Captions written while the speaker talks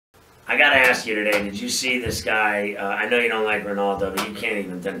I gotta ask you today, did you see this guy? I know you don't like Ronaldo, but you can't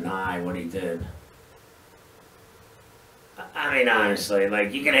even deny what he did. I mean, honestly,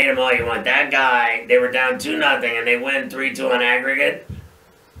 like, you can hate him all you want. That guy, they were down 2-0 and they win 3-2 on aggregate.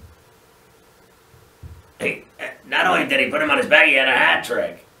 Not only did he put him on his back, he had a hat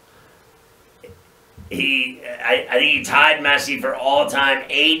trick. I think he tied Messi for all-time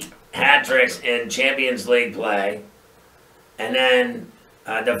 8 hat tricks in Champions League play. And then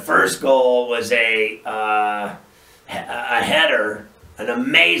the first goal was a header, an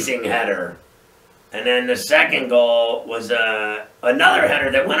amazing header. And then the second goal was another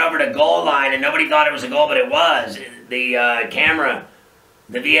header that went over the goal line, and nobody thought it was a goal, but it was. The camera,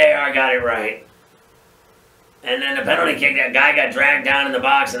 the VAR got it right. And then the penalty kick, that guy got dragged down in the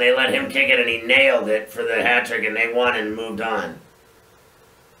box, and they let him kick it, and he nailed it for the hat trick, and they won and moved on.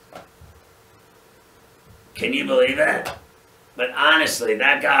 Can you believe that? But honestly,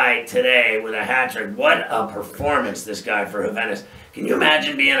 that guy today with a hat trick, what a performance this guy for Juventus. Can you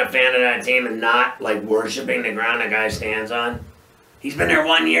imagine being a fan of that team and not, like, worshiping the ground that guy stands on? He's been there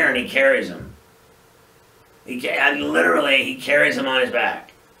 1 year, and he carries him. Literally, he carries him on his back.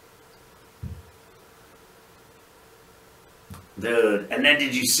 Dude, and then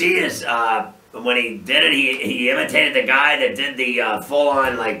did you see his, when he did it, he imitated the guy that did the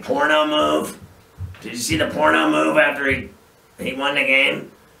full-on, like, porno move? Did you see the porno move after he won the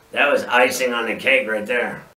game? That was icing on the cake right there.